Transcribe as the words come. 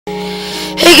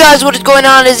Hey guys, what is going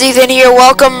on? It's Ethan here.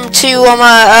 Welcome to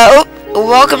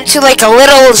welcome to like a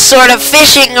little sort of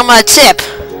fishing tip.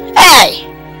 Hey,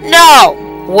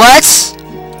 no, what?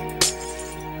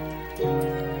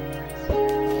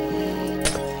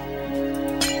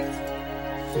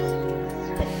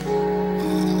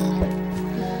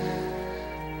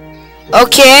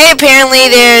 Okay, apparently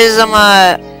there's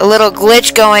a little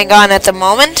glitch going on at the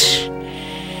moment.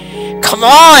 Come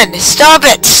on, stop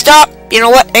it, stop. You know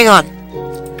what? Hang on.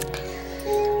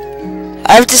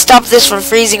 I have to stop this from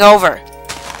freezing over.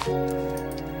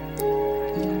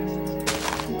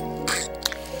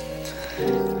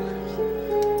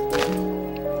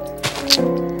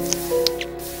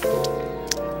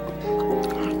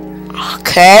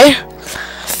 Okay.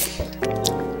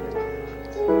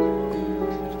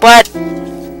 But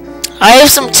I have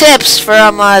some tips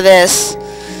from this.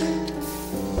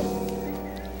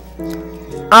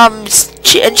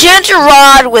 Enchant your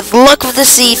rod with Luck of the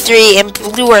Sea 3 and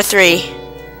Lure 3.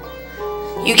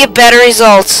 You get better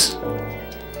results.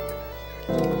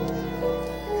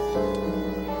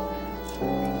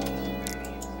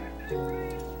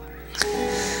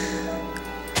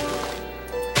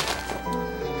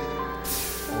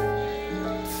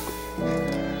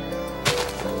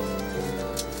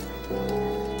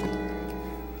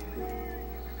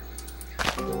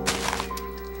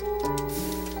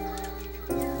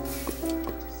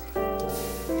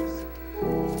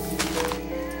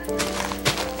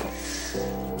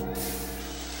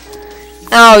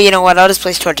 Oh, you know what? I'll just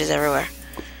place torches everywhere.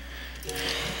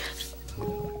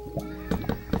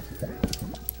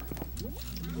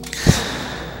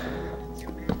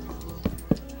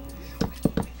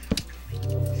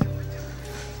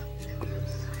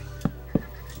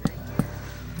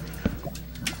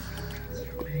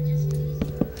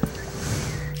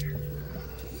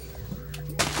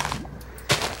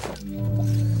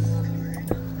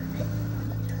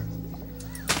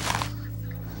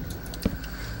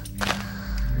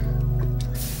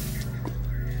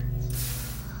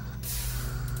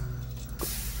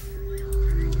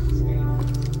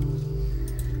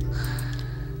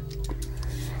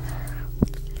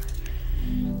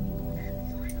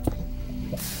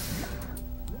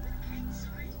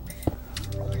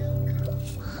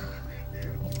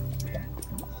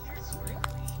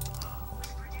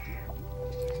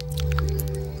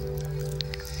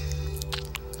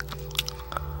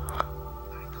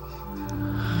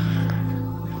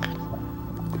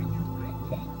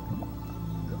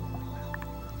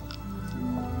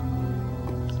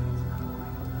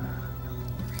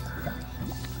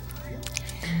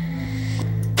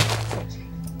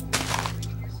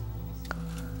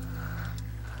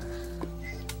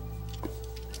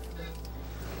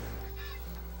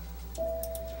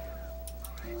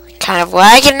 Kind of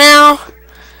lagging now.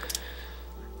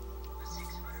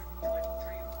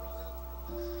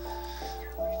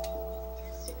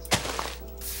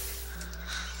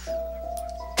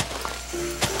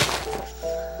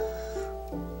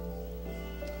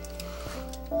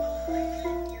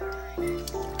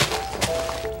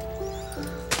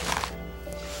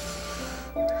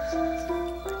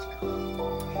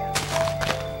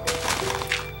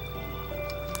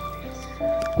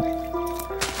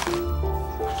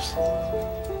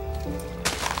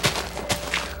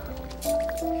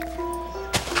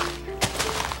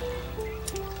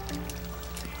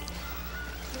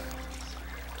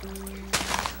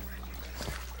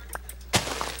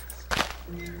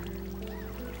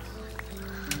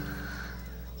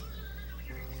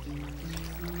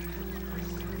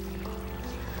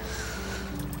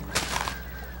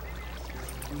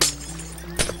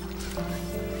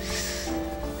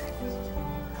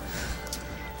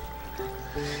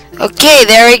 Okay,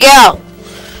 there we go.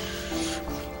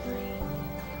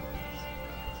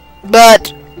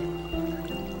 But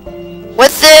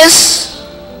with this,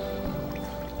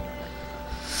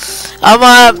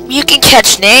 you can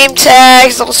catch name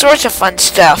tags, all sorts of fun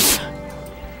stuff.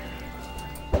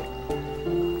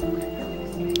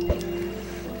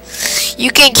 You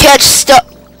can catch stuff.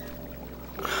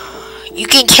 You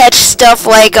can catch stuff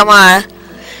like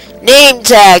name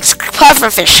tags,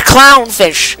 pufferfish,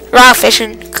 clownfish, raw fish,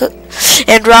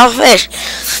 and raw fish,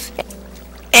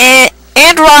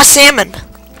 and raw salmon.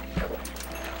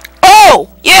 Oh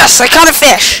yes, I caught a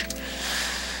fish.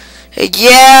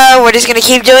 Yeah, we're just gonna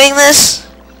keep doing this.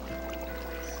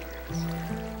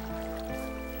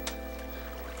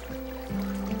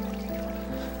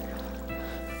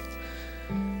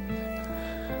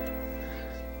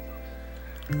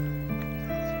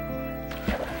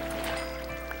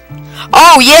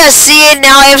 Oh yes, see,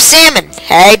 now I have salmon.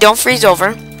 Hey, don't freeze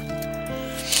over.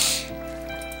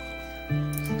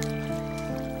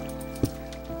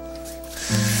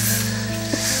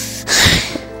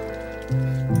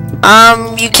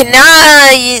 You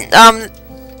cannot,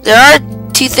 there are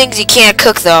two things you can't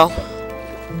cook though.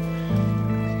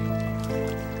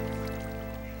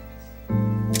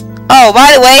 Oh,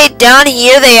 by the way, down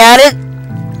here they added,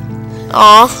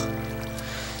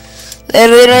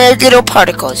 they're little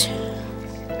particles.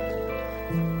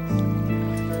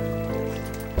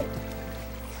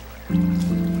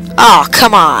 Oh,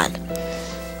 come on.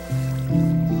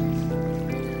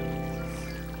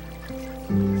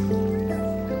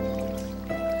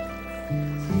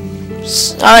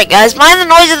 Alright guys, mind the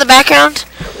noise in the background?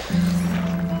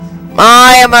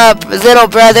 My little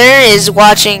brother is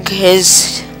watching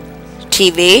his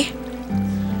TV.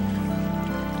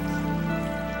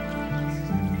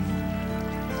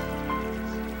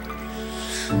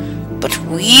 But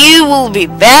we will be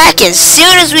back as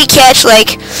soon as we catch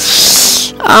like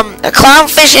a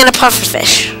clownfish and a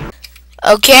pufferfish.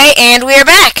 Okay, and we are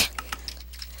back.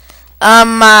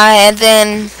 And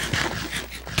then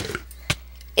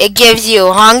it gives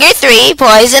you hunger 3,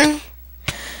 poison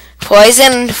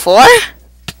 4,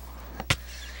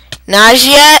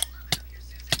 nausea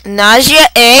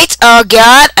 8. Oh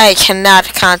god, I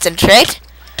cannot concentrate.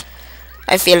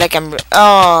 I feel like I'm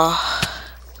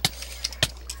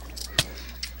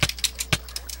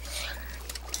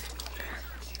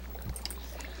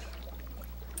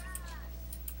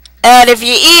And if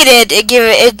you eat it,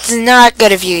 it's not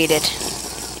good if you eat it.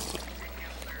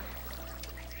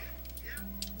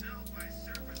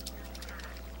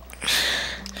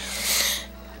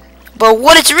 But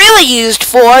what it's really used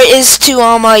for is to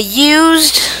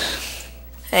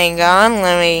hang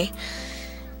on,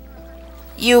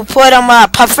 you put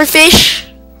pufferfish.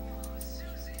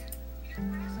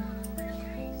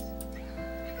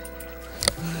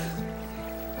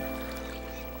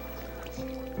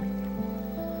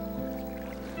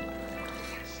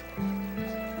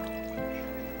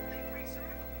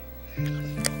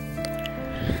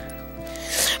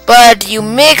 But you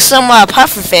mix some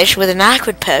pufferfish with an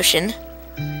aqua potion,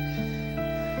 and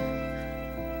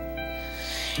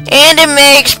it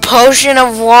makes potion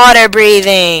of water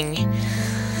breathing.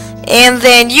 And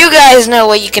then you guys know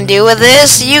what you can do with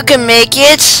this. You can make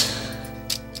it.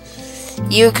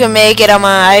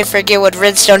 I forget what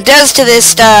redstone does to this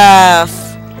stuff.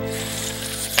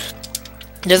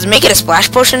 Does it make it a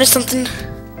splash potion or something?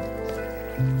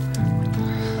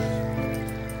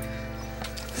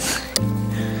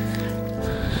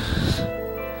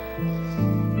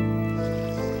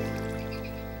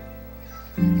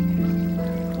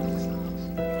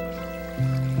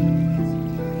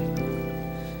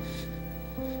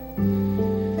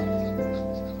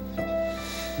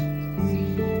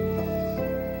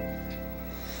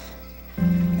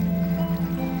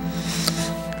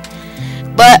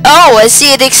 But, I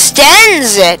see it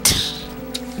extends it.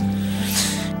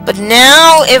 But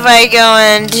now, if I go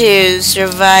into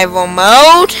survival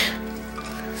mode,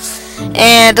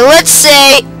 and let's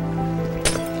say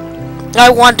I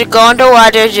want to go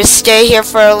underwater, just stay here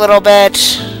for a little bit,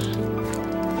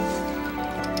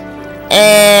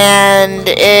 and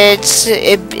it's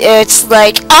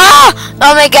like, oh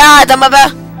my god,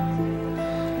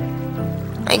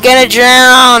 I'm gonna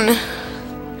drown.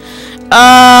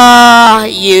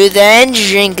 You then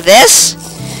drink this,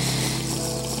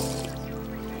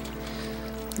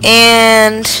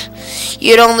 and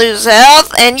you don't lose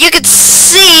health, and you can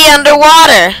see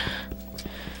underwater.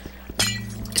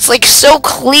 It's like so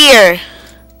clear.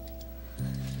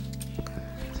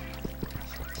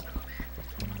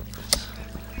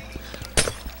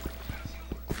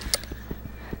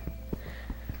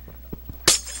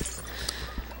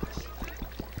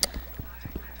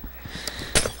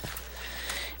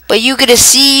 But you can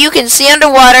see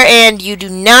underwater, and you do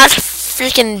not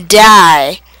freaking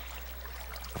die.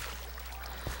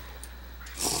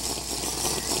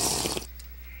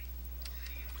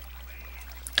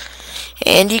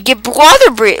 And you get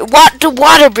water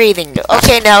breathing.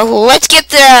 Okay, now let's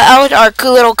get out our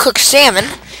little cooked salmon.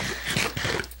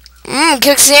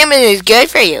 Cooked salmon is good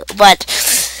for you, but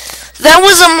that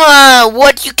was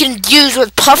what you can use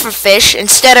with pufferfish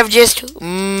instead of just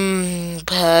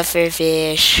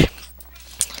pufferfish.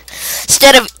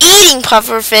 Instead of eating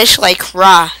pufferfish like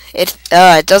raw, it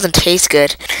doesn't taste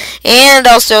good, and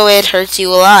also it hurts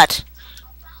you a lot.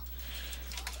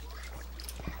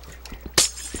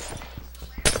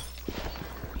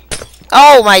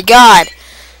 Oh my god!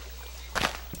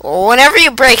 Whenever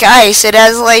you break ice, it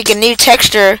has like a new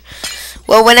texture.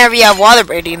 Well, whenever you have water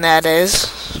breathing, that is.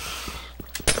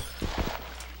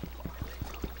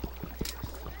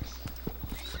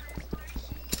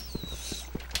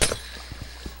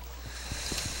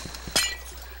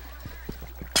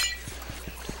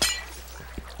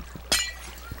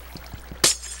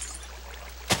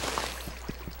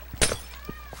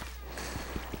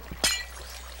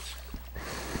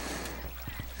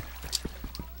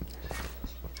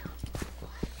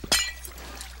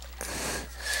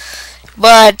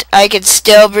 but I could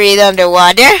still breathe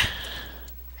underwater.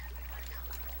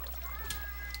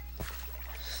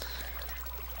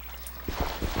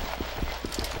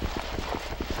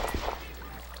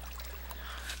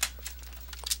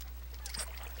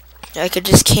 I could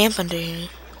just camp under here.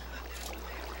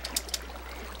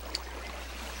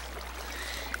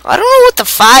 I don't know what the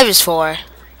 5 is for.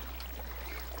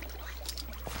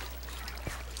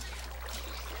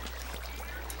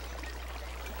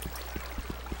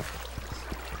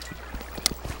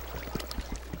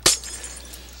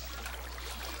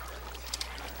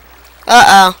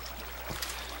 Uh-oh.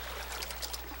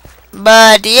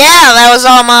 But yeah, that was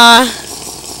all my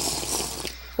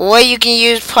what you can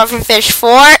use Pufferfish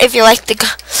for if you like the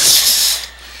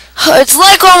it's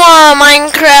like on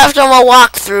Minecraft on my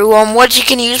walkthrough on what you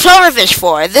can use Pufferfish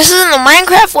for. This is in the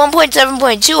Minecraft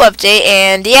 1.7.2 update,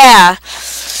 and yeah.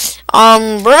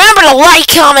 Remember to like,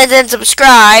 comment, and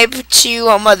subscribe to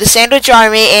the Sandwich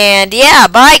Army, and yeah,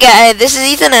 bye guys. This is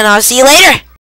Ethan, and I'll see you later.